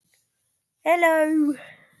Hello!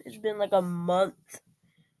 It's been like a month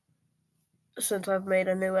since I've made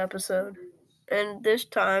a new episode. And this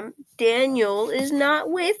time, Daniel is not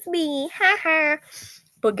with me. Haha.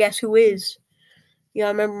 But guess who is? Y'all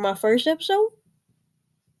remember my first episode?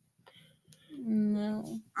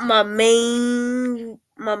 No. My main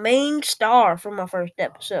star from my first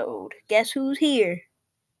episode. Guess who's here?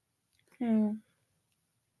 Hmm.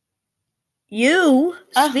 You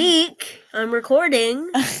speak. I'm recording.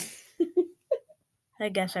 I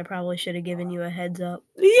guess I probably should have given you a heads up.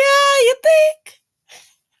 Yeah, you think?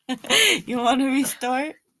 You want to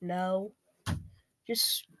restart? No.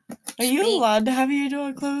 Just Are you speak. allowed to have your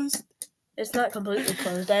door closed? It's not completely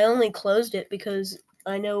closed. I only closed it because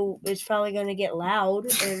I know it's probably going to get loud,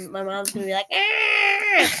 and my mom's going to be like,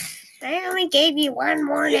 I only gave you one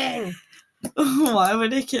warning. Why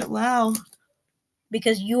would it get loud?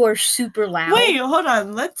 Because you are super loud. Wait, hold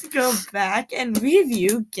on. Let's go back and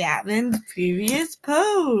review Gavin's previous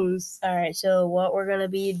post. Alright, so what we're going to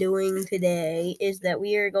be doing today is that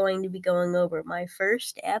we are going to be going over my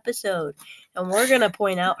first episode, and we're going to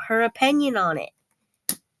point out her opinion on it.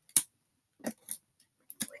 Which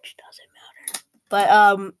doesn't matter. But,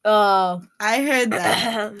 I heard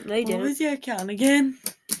that. no, you What didn't. was your account again?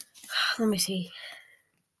 Let me see.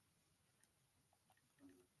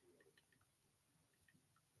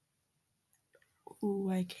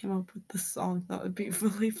 Ooh, I came up with the song that would be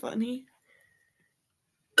really funny.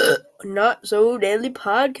 Not So Deadly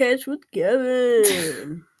Podcast with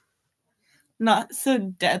Gavin. Not so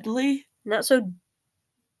deadly. Not so.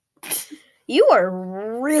 You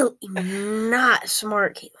are really not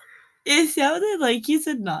smart, Caitlin. It sounded like you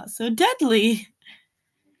said not so deadly.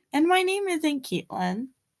 And my name isn't Caitlin.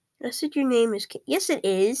 I said your name is. Yes, it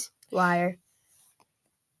is. Liar.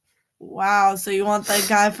 Wow, so you want that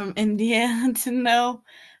guy from India to know?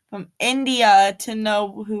 From India to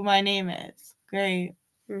know who my name is. Great.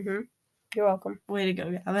 Mm-hmm. You're welcome. Way to go,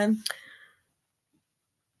 Gavin.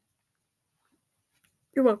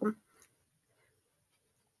 You're welcome.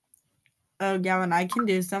 Oh, Gavin, I can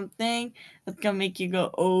do something that's gonna make you go,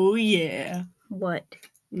 oh yeah. What?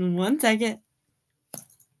 1 second.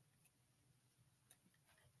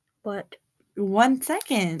 What? 1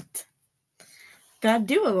 second. Gotta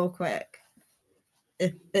do it real quick.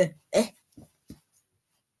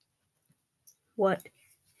 What?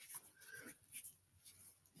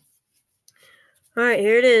 Alright,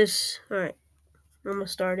 here it is. Alright. I'm gonna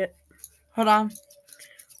start it. Hold on.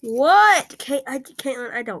 What?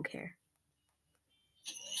 Caitlin, I don't care.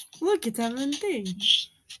 Look, it's having thing.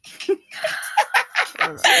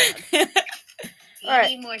 Oh my God.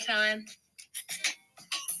 You need more time.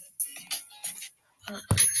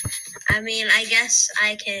 I mean, I guess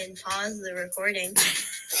I can pause the recording.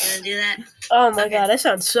 You wanna do that? Oh my Okay. God, that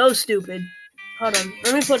sounds so stupid. Hold on.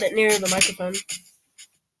 Let me put it near the microphone.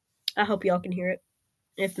 I hope y'all can hear it.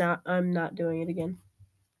 If not, I'm not doing it again.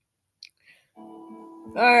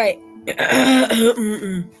 Alright.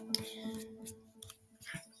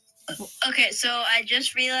 Okay, so I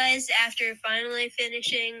just realized after finally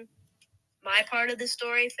finishing my part of the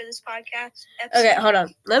story for this podcast episode. Okay, hold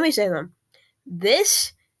on. Let me say something.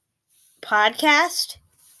 This podcast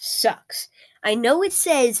sucks. I know it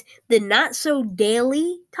says the Not So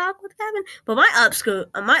Daily Talk with Gavin, but my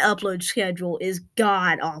upload schedule is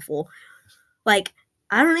god awful. Like,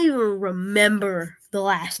 I don't even remember the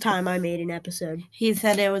last time I made an episode. He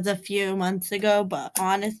said it was a few months ago, but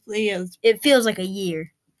honestly, It feels like a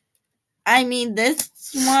year. I mean, this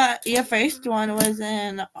one, your first one was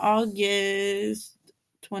in August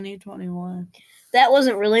 2021. That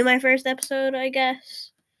wasn't really my first episode, I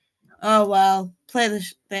guess. Oh, well, play the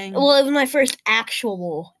thing. Well, it was my first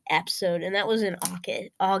actual episode, and that was in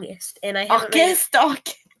August. And I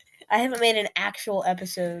haven't made an actual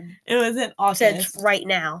episode It was in August. since right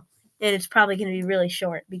now. And it's probably going to be really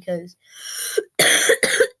short because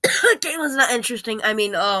Caitlin's not interesting. I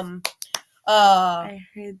mean, I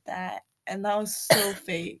heard that, and that was so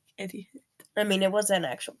fake, idiot. I mean, it wasn't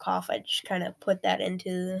an actual cough. I just kind of put that into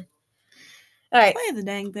the... Alright. Play the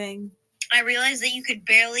dang thing. I realized that you could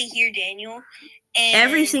barely hear Daniel. And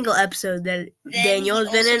Every single episode that then Daniel he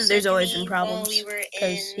has been also in, said there's to always me been problems. while we were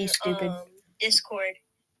 'cause in, he's stupid. Discord.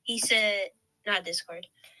 He said, not Discord.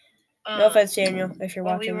 No offense, Daniel, if you're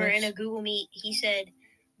while watching we were this. in a Google Meet, he said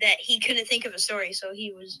that he couldn't think of a story, so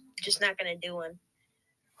he was just not going to do one.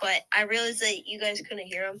 But I realized that you guys couldn't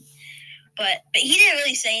hear him. But he didn't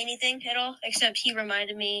really say anything at all, except he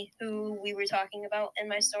reminded me who we were talking about in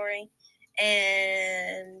my story.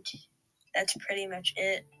 And that's pretty much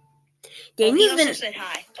it. He Daniel's also been... said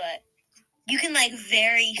hi, but you can, like,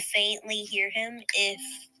 very faintly hear him if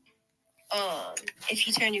if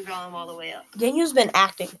you turn your volume all the way up. Daniel's been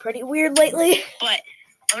acting pretty weird lately. But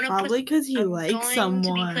I'm gonna Probably because you I'm like going to be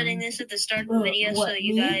someone. putting this at the start of the video so What,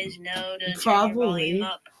 you me? guys know to turn your Probably. volume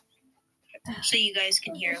up, so you guys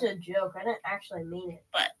can hear It's him. a joke. I didn't actually mean it.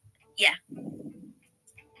 But, yeah.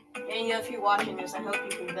 Daniel, if you're watching this, I hope you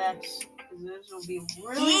can vex. Because this will be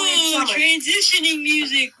really weird summer. Transitioning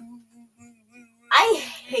music. I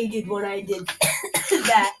hated when I did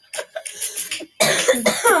that.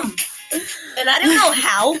 And I don't know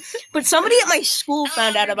how, but somebody at my school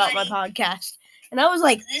found out about my podcast. And I was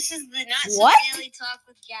like, This is the Not So What? Daily Talk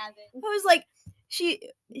with Gavin. I was like, she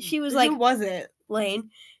was like, Who was it? Lane.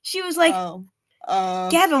 She was like, Oh.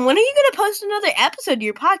 Gavin, when are you going to post another episode of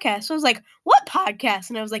your podcast? So I was like, what podcast?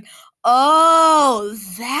 And I was like, oh,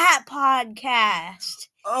 that podcast.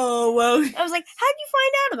 Oh, well. I was like, how'd you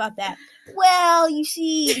find out about that? Well, you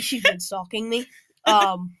see, she's been stalking me.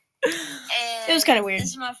 It was kind of weird. This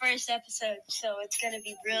is my first episode, so it's going to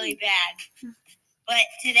be really bad. But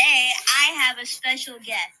today, I have a special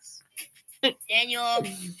guest. Daniel.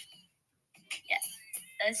 Yeah,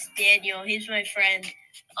 that's Daniel. He's my friend.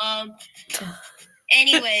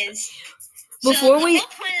 Anyways. Before we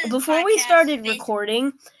podcast started is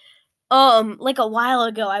recording, like a while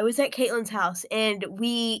ago, I was at Caitlin's house and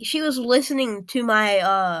she was listening to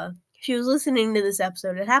this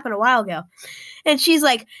episode. It happened a while ago. And she's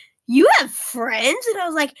like, "You have friends?" And I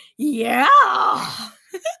was like, "Yeah."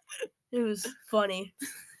 It was funny.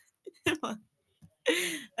 I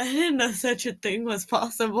didn't know such a thing was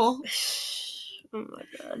possible. Oh my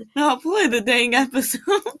god. Now play the dang episode.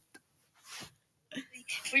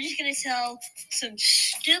 We're just going to tell some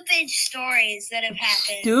stupid stories that have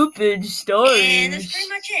happened. Stupid And that's stories. pretty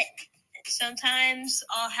much it. Sometimes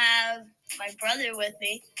I'll have my brother with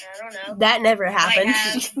me. I don't know. That never I might happened.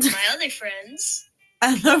 have my other friends. I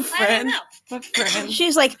have a I don't friend. know. What friend?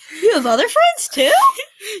 She's like, "You have other friends too?"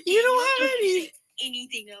 You don't have any.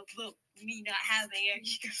 Anything about me not having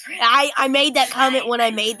extra friends. I made that comment when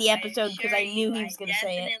I made the episode because I assure knew you, he was going to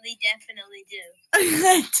say it. Definitely do.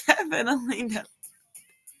 I definitely know.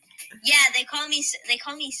 Yeah, they call me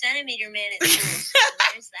Centimeter Man at school. So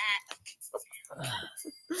there's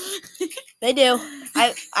that. They do.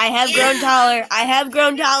 I have grown taller. I have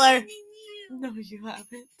grown taller. No, you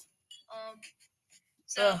haven't.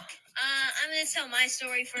 So Ugh. I'm gonna tell my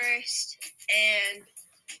story first, and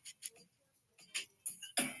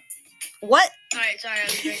What? sorry, I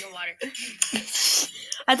was drinking water.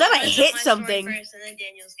 I thought I I'm gonna tell hit my story something. first, and then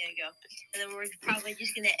Daniel's gonna go, and then we're probably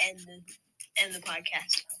just gonna end the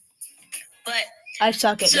podcast. But I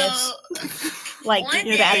suck at so this. Like, one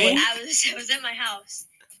you're day badly. I was at my house,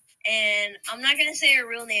 and I'm not gonna say her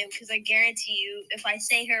real name because I guarantee you, if I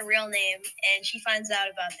say her real name and she finds out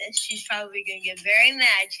about this, she's probably gonna get very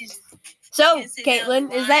mad. So, Yes, it is Caitlin,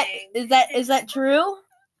 lying. is that true?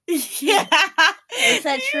 Yeah. Is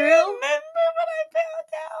that You true? remember when I found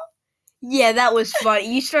out? Yeah, that was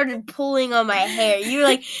funny. You started pulling on my hair. You were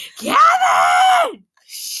like, Gavin!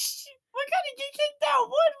 We're gonna get kicked out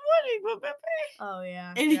one morning, remember? Oh,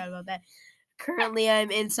 yeah. I And- forgot about that. Currently,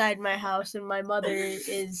 I'm inside my house, and my mother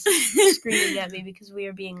is screaming at me because we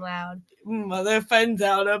are being loud. Mother finds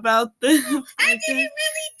out about the I didn't really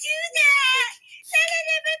do that.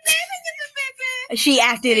 She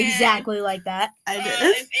acted Yeah. exactly like that. I did.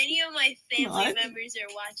 If any of my family What? members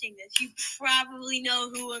are watching this, you probably know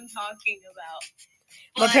who I'm talking about.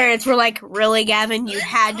 My But parents were like, "Really, Gavin? You let's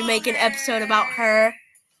had to call make an episode her- about her."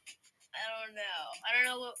 I don't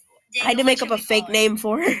know what. I had to make up a fake name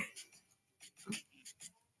for her.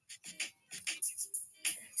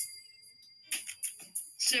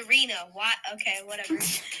 Serena. What? Okay, whatever.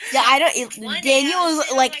 Yeah, I don't. One day Daniel I was was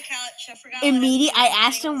sitting on like my couch, I forgot what I was immediate. I doing,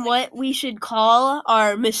 asked and him was what we should call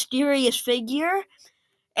our mysterious figure,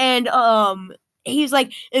 and he was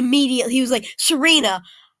like immediately. He was like Serena.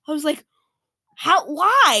 I was like, how?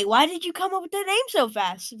 Why? Why did you come up with that name so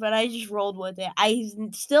fast? But I just rolled with it. I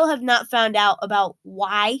still have not found out about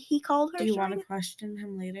why he called her. Do you want Serena. to question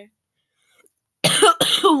him later?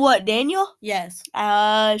 What, Daniel? Yes.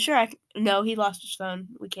 Sure. No, he lost his phone.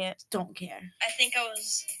 We can't. Don't care. I think I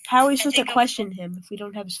was. How are we supposed to think I was- question him if we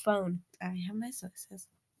don't have his phone? I have my sources.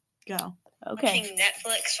 Go. Okay. Watching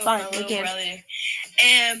Netflix with Fine, my we little can. brother.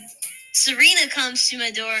 And Serena comes to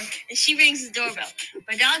my door and she rings the doorbell.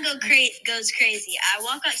 My dog goes crazy. I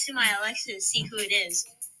walk up to my Alexa to see who it is.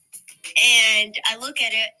 And I look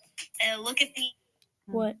at it and I look at the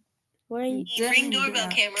What? What are you? ring doorbell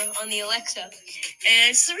camera on the Alexa.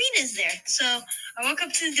 And Serena's there. So I walk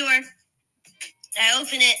up to the door. I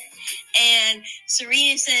open it And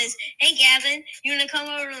Serena says, "Hey, Gavin, you want to come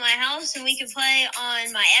over to my house and we can play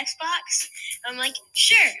on my Xbox?" I'm like,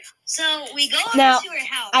 "Sure." So we go over Now, to her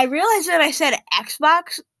house. I realized that I said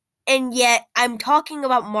Xbox, and yet I'm talking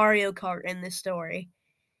about Mario Kart in this story.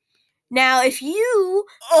 Now, if you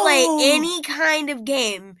play any kind of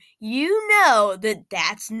game, you know that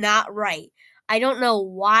that's not right. I don't know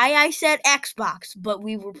why I said Xbox, but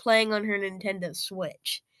we were playing on her Nintendo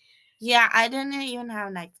Switch. Yeah, I didn't even have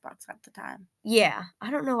an Xbox at the time. Yeah, I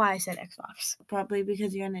don't know why I said Xbox. Probably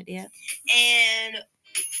because you're an idiot. And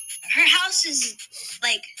her house is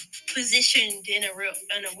like positioned in a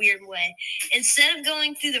weird way. Instead of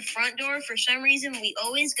going through the front door, for some reason we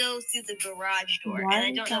always go through the garage door, and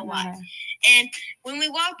I don't know why. And when we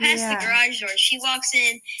walk past the garage door, she walks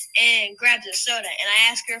in and grabs a soda, and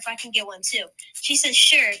I ask her if I can get one too. She says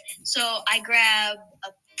sure. So I grab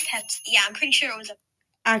a Pepsi. Yeah, I'm pretty sure it was a.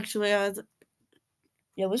 Actually, it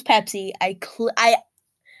was Pepsi.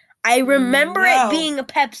 I remember it being a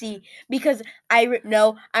Pepsi because I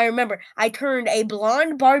remember I turned a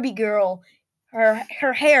blonde Barbie girl.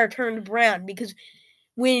 Her hair turned brown because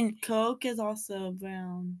when Coke is also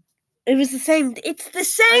brown. It was the same. It's the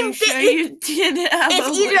same thing. Sure you didn't have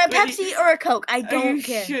it's either a Pepsi or a Coke. I don't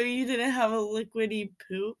care. Sure you didn't have a liquidy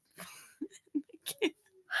poop? Oh my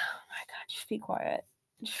god! Just be quiet.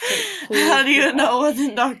 How do you know it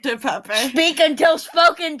wasn't Dr. Pepper? Speak until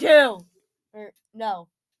spoken to. Or, no.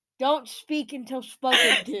 Don't speak until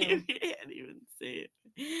spoken to. You can't even say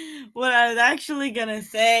it. What I was actually gonna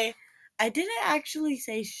say, I didn't actually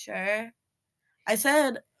say sure. I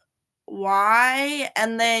said why,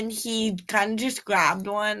 and then he kind of just grabbed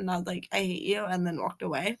one, and I was like, "I hate you," and then walked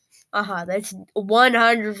away. That's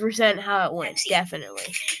 100% how it went.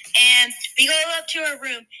 Definitely. And we go up to her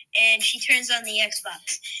room, and she turns on the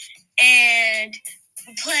Xbox, and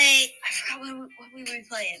we play. I forgot what we were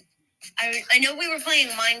playing. I know we were playing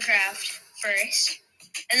Minecraft first,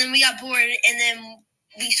 and then we got bored, and then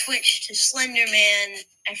we switched to Slender Man.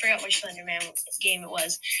 I forgot which Slender Man game it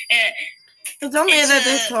was. It's only in the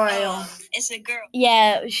tutorial. It's a girl.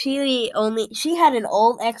 Yeah, she had an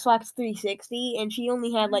old Xbox 360, and she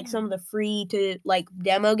only had like some of the free to like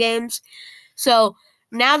demo games. So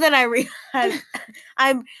now that I realize,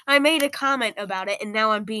 I made a comment about it, and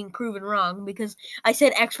now I'm being proven wrong because I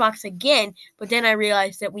said Xbox again, but then I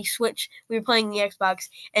realized that we were playing the Xbox,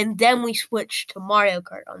 and then we switched to Mario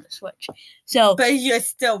Kart on the Switch. So, but you're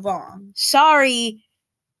still wrong. Sorry,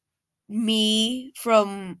 me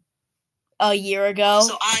from a year ago.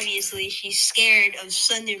 So obviously she's scared of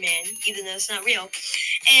Slender Man, even though it's not real.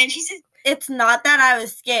 And she said, "It's not that I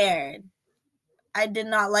was scared. I did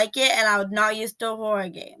not like it, and I was not used to horror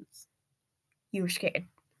games." You were scared.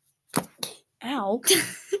 Ow. Kevin,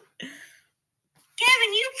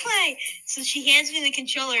 you play. So she hands me the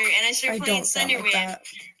controller, and I start playing Slender Man.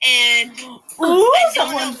 And I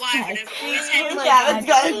don't know why, but I've always had Gavin's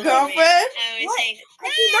got a girlfriend? I always say, I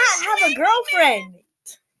do not have a girlfriend.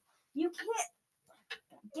 You can't.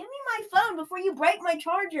 Give me my phone before you break my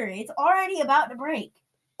charger. It's already about to break.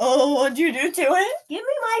 Oh, what'd you do to it? Give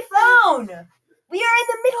me my phone. We are in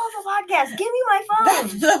the middle of a podcast. Give me my phone.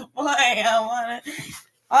 That's the point. I want it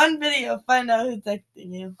on video. Find out who's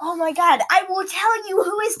texting you. Oh my god! I will tell you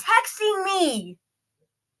who is texting me.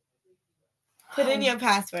 Put in your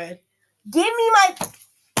password. Give me my.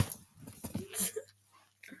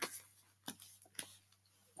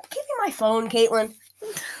 Give me my phone, Caitlin.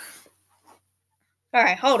 All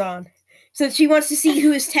right, hold on. So she wants to see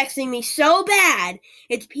who is texting me so bad.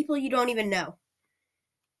 It's people you don't even know.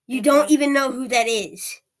 You don't even know who that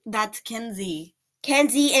is. That's Kenzie.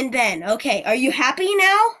 Kenzie and Ben. Okay, are you happy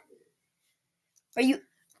now? Are you...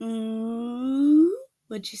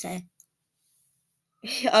 What'd you say?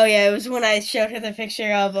 Oh, yeah, it was when I showed her the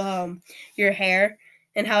picture of your hair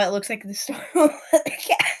and how it looks like the storm.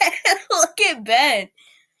 Look at Ben.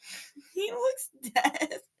 He looks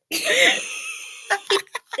dead.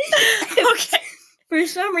 Okay. For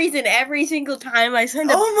some reason, every single time I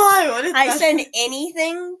send send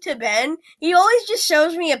anything to Ben, he always just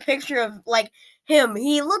shows me a picture of like him.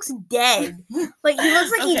 He looks dead. Like he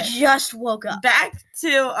looks like he just woke up. Back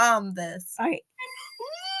to this. All right.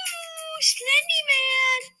 Ooh, Slendy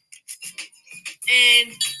Man.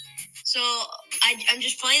 And so I'm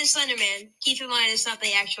just playing Slender Man. Keep in mind, it's not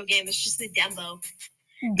the actual game. It's just the demo.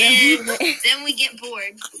 And then we get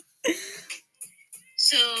bored.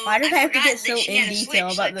 So why did I have to get so in detail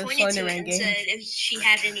about the Slender Man game? Said if she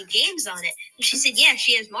had any games on it, and she said, "Yeah,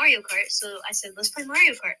 she has Mario Kart." So I said, "Let's play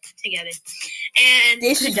Mario Kart together." And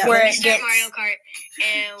this is where we start Mario Kart,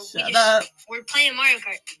 and we're playing Mario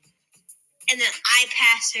Kart. and then I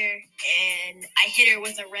passed her, and I hit her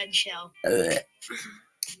with a red shell.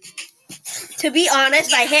 To be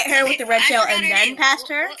honest, I hit her with the red I shell forgot and her then name. passed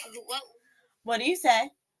her. What do you say?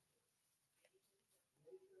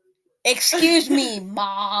 Excuse me,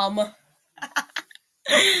 Mom.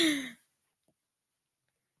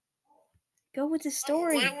 Go with the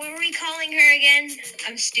story. What were we calling her again?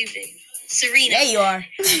 I'm stupid. Serena. Yeah, you are.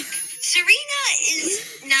 Serena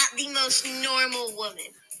is not the most normal woman.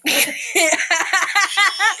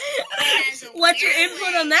 Has a What's your weird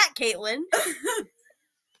input way. on that, Caitlin?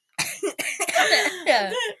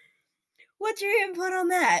 What's your input on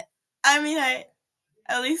that? I mean,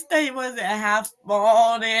 at least I wasn't half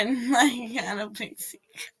bald and like kind of pixie.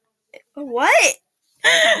 What?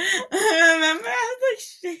 Remember, I was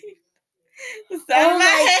like, shit. Oh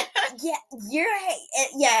my!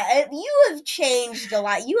 Yeah, you have changed a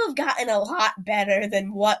lot. You have gotten a lot better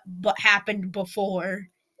than what happened before.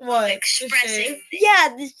 What? Expressing.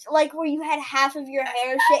 Yeah, this, like where you had half of your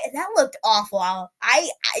hair shit. That looked awful. I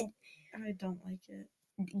don't like it.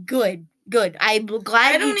 good. I'm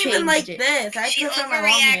glad I don't you changed even like it. this. I She prefer my long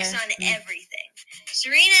hair. overreacts on everything.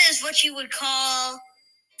 Serena is what you would call.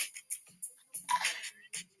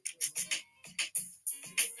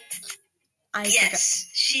 Yes,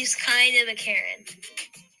 she's kind of a Karen.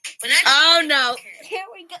 Oh no! Karen. Here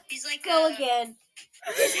we go. She's like Go a, again.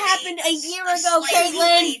 This happened a year ago,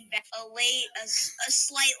 slightly Caitlin. a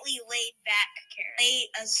slightly laid back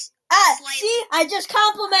Karen. See, I just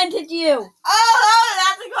complimented you. Oh,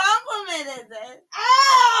 that's a compliment, is it?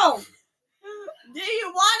 Ow! Do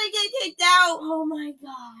you want to get kicked out? Oh my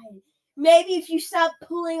god. Maybe if you stop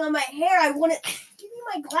pulling on my hair, I wouldn't. Give me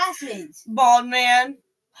my glasses. Bald man.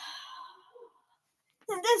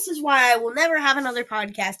 And this is why I will never have another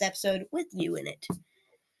podcast episode with you in it.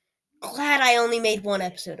 Glad I only made one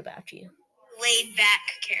episode about you. Laid back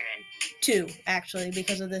Karen. 2, actually,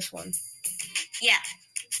 because of this one. Yeah.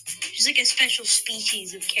 She's like a special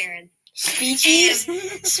species of Karen. Speeches?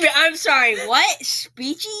 I'm sorry, what?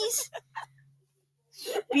 Speeches?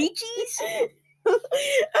 Speeches? I'm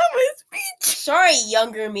a speech. Sorry,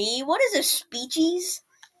 younger me. What is a speeches?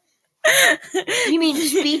 You mean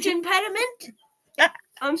speech impediment?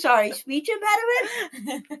 I'm sorry, speech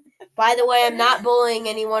impediment? By the way, I'm not bullying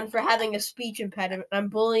anyone for having a speech impediment. I'm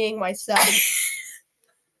bullying myself.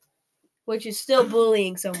 Which is still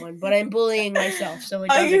bullying someone, but I'm bullying myself, so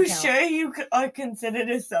it Are doesn't you count. sure you are considered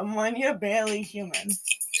as someone? You're barely human.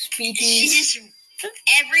 She Speeches. just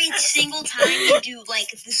every single time you do like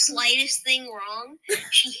the slightest thing wrong,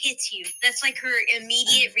 she hits you. That's like her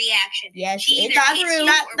immediate reaction. Yes, She it's either hits true. you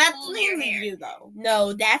or That's pulls your mainly hair. you, though.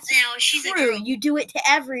 No, that's Now she's a true. girl. You do it to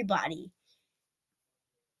everybody.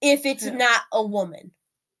 If it's Who? not a woman.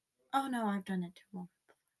 Oh no, I've done it too.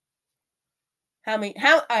 All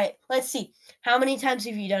right, let's see. How many times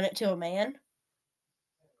have you done it to a man?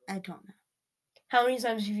 I don't know. How many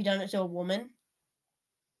times have you done it to a woman?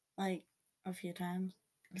 Like a few times.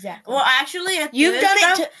 Exactly. Well, actually, You've done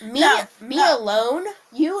it to me. no, Me no. alone.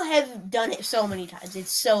 You have done it so many times.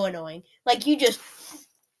 It's so annoying. Like you just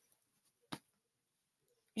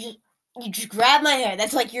grab my hair.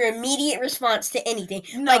 That's like your immediate response to anything.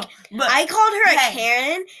 No, Like but I called her a hey.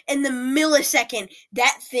 Karen, and the millisecond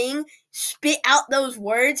that thing spit out those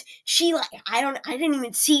words, she like I didn't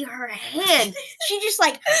even see her hand. She just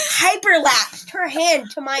like hyperlapsed her hand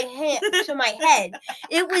to my head.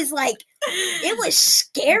 It was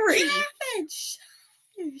scary.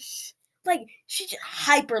 Like she just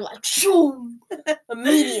hyperlapsed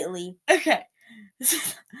immediately. Okay.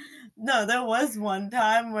 No, there was one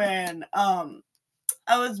time when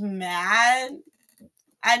I was mad.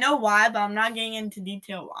 I know why, but I'm not getting into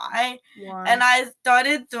detail why. And I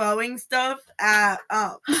started throwing stuff at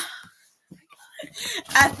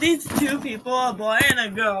these two people, a boy and a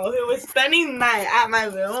girl, who was spending the night at my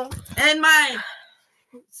room. And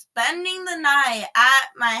spending the night at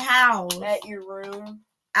my house. At your room.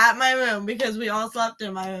 At my room, because we all slept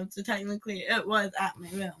in my room, so technically it was at my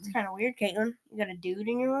room. It's kind of weird, Caitlin. You got a dude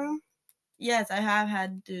in your room? Yes, I have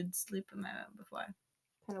had dudes sleep in my room before.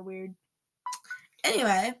 Kind of weird.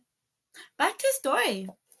 Anyway, back to story.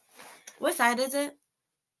 What side is it?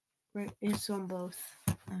 It's on both.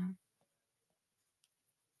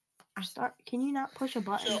 Can you not push a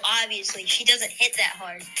button? So obviously she doesn't hit that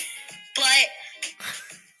hard. But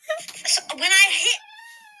so when I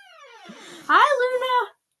hit, Hi,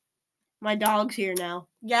 Luna. My dog's here now.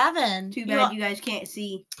 Gavin. Too bad you guys can't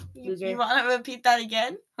see. You want to repeat that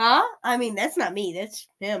again? Huh? I mean, that's not me. That's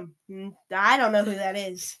him. I don't know who that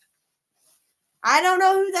is. I don't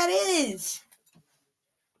know who that is.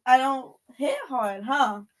 I don't hit hard,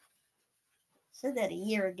 huh? Said that a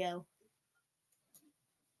year ago.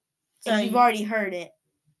 So and you've already heard it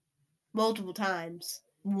multiple times.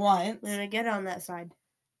 once. I'm gonna get on that side.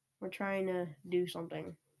 We're trying to do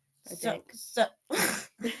something. I think.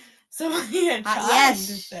 So what you're trying yes.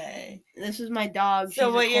 to say. This is my dog. So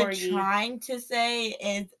She's what a you're corgi. trying to say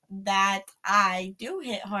is that I do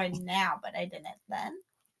hit hard now, but I didn't then.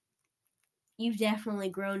 You've definitely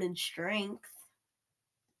grown in strength.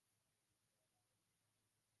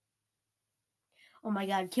 Oh my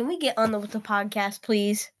god, can we get on with the podcast,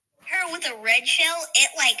 please? Her with a red shell, it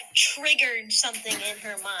like triggered something in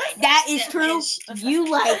her mind. That is true. You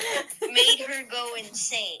made her go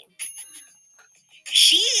insane.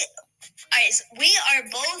 We are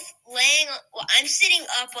both laying. Well, I'm sitting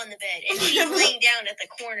up on the bed, and she's laying down at the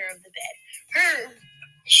corner of the bed.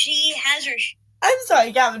 She has her. I'm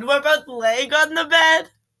sorry, Gavin. We're both laying on the bed.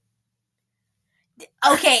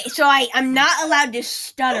 Okay, so I'm not allowed to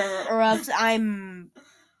stutter, or else I'm.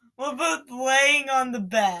 We're both laying on the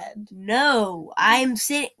bed. No, I'm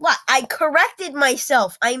sitting. What? I corrected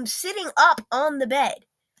myself. I'm sitting up on the bed.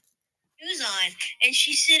 Shoes on, and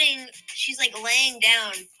she's like laying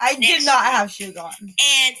down. I did not have shoes on.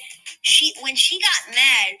 And when she got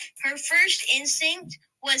mad, her first instinct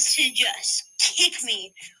was to just kick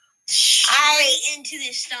me straight into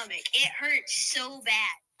the stomach. It hurt so bad.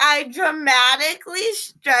 I dramatically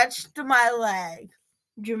stretched my leg.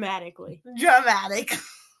 Dramatically. Dramatic.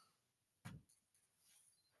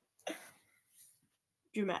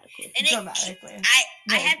 Dramatically. And Dramatically.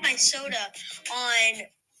 I had my soda on.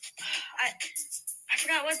 I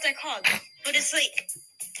forgot what they're called, but it's like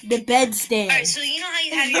the bed stand. All right, so you know how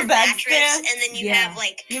you have The your bed mattress, stand? and then you have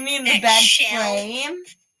like You mean that the bed shell. frame?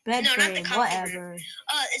 Bed No, not the frame, comforter. whatever.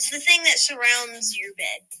 It's the thing that surrounds your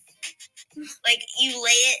bed. Like you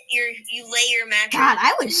lay your mattress. God,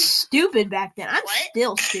 I was stupid back then. I'm What?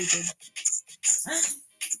 still stupid.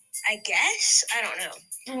 I guess I don't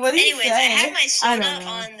know. What do you Anyways, say? I had my I soda don't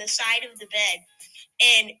know. on the side of the bed,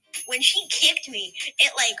 and when she kicked me,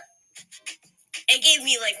 it gave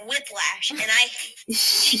me like whiplash, and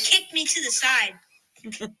she kicked me to the side,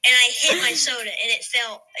 and I hit my soda, and it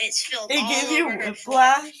spilled It all gave you over her floor.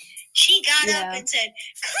 whiplash? She got Yeah. up and said,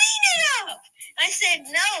 "Clean it up." I said,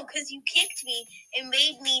 "No, because you kicked me and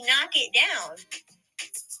made me knock it down."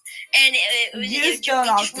 And it still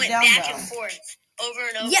knocked just it went down, back though. and forth over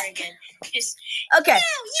and over Yeah. again. Just Okay. no,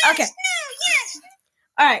 yes, Okay. no, yes.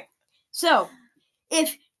 All right. So,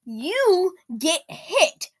 if you get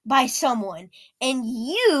hit by someone and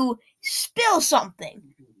you spill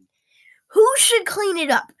something, who should clean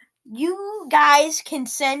it up? You guys can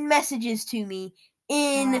send messages to me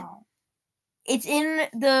Wow. it's in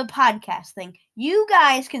the podcast thing. You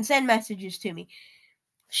guys can send messages to me.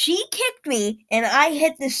 She kicked me and I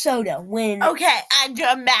hit the soda when Okay, I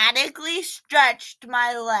dramatically stretched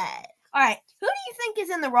my leg. All right, who do you think is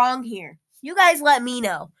in the wrong here? You guys let me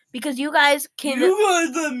know because you guys can. You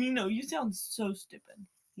guys let me know. You sound so stupid.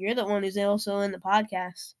 You're the one who's also in the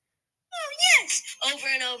podcast. Oh, yes, over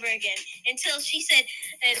and over again until she said,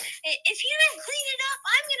 "If you don't clean it up,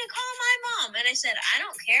 I'm going to call my mom." And I said, "I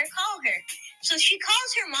don't care, call her." So she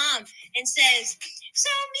calls her mom and says,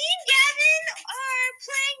 "So me and Gavin are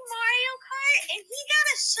playing Mario Kart, and he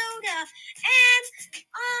got a soda, and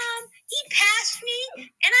he passed me,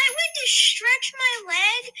 and I went to stretch my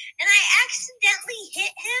leg, and I accidentally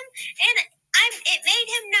hit him, and it made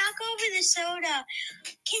him knock over the soda.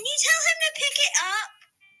 Can you tell him to pick it up?"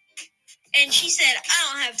 And she said, "I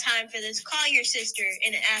don't have time for this. Call your sister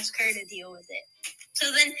and ask her to deal with it." So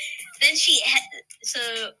then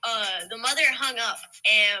the mother hung up,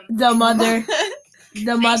 and The mother.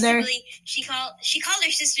 basically she called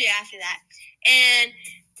her sister after that, and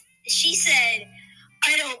she said,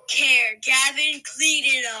 "I don't care. Gavin, clean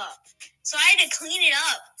it up." So I had to clean it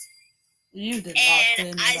up, You did not clean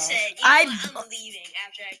and it I up. said, "You know what? I'm leaving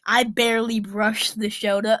after I." I barely brushed the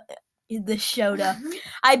soda.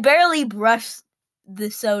 I barely brushed the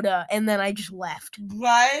soda, and then I just left.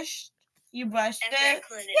 You brushed After I it?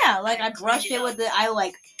 cleaned it Yeah, up, like I cleaned brushed it up. with the. I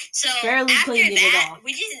like. So barely after cleaned it that, off.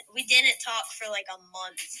 we didn't talk for like a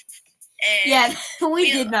month. And Yeah,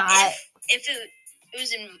 we did not. If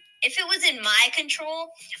it was in my control,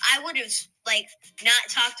 I would have like not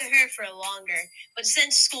talked to her for longer. But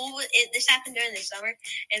since this happened during the summer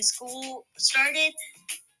and school started.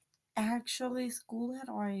 Actually, school had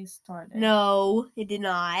already started. No, it did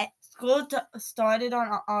not. School started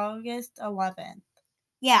on August 11th.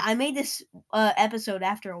 Yeah, I made this episode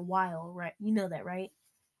after a while, right? You know that, right?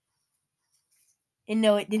 And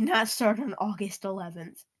no, it did not start on August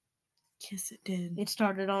 11th. Yes, it did. It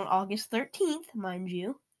started on August 13th, mind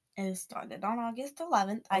you. It started on August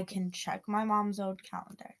 11th. I can check my mom's old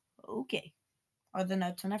calendar. Okay. or the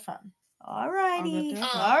notes on her phone. Alrighty. through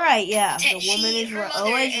it. All right, yeah. The woman is her mother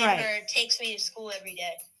always and right. her takes me to school every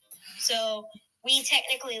day. So we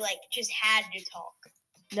technically just had to talk.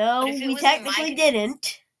 No, But if it we was in my technically control-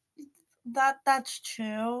 didn't. That's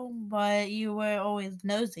true, but you were always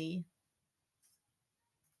nosy.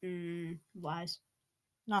 Lies.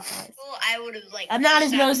 Not right. Well, I would have I'm not as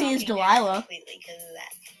stopped nosy as talking to her Delilah. completely because of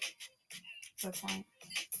that. Good point.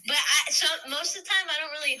 But most of the time, I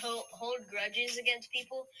don't really hold grudges against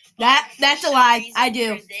people. But for That's a some lie. reason I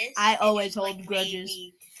do. for this, I it always just, hold made grudges.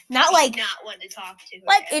 me Not like not want to talk to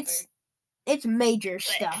her. it's major But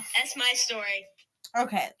stuff. That's my story.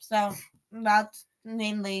 Okay, so that's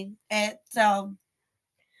mainly it. So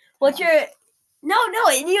What's your No,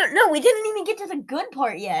 we didn't even get to the good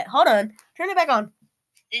part yet. Hold on. Turn it back on.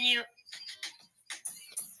 Then you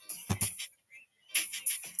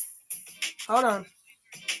Hold on.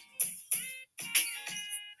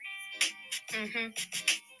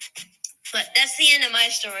 But that's the end of my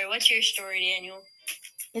story. What's your story, Daniel?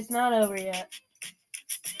 It's not over yet.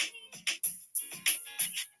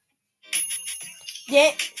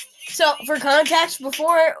 Yeah. So for context,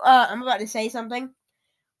 before I'm about to say something.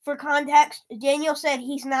 For context, Daniel said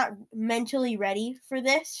he's not mentally ready for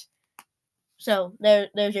this. So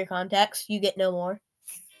there's your context. You get no more.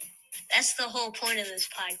 That's the whole point of this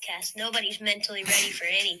podcast. Nobody's mentally ready for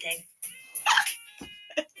anything.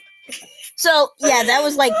 So yeah, that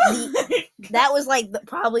was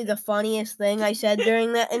probably the funniest thing I said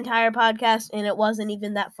during that entire podcast, and it wasn't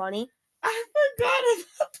even that funny. I forgot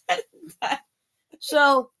about that.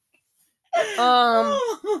 So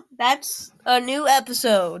that's a new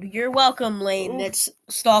episode. You're welcome, Lane, that's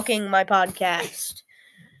stalking my podcast.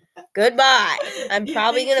 Goodbye. I'm You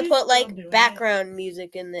probably think gonna she's put still doing it? background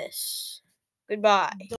music in this. Goodbye.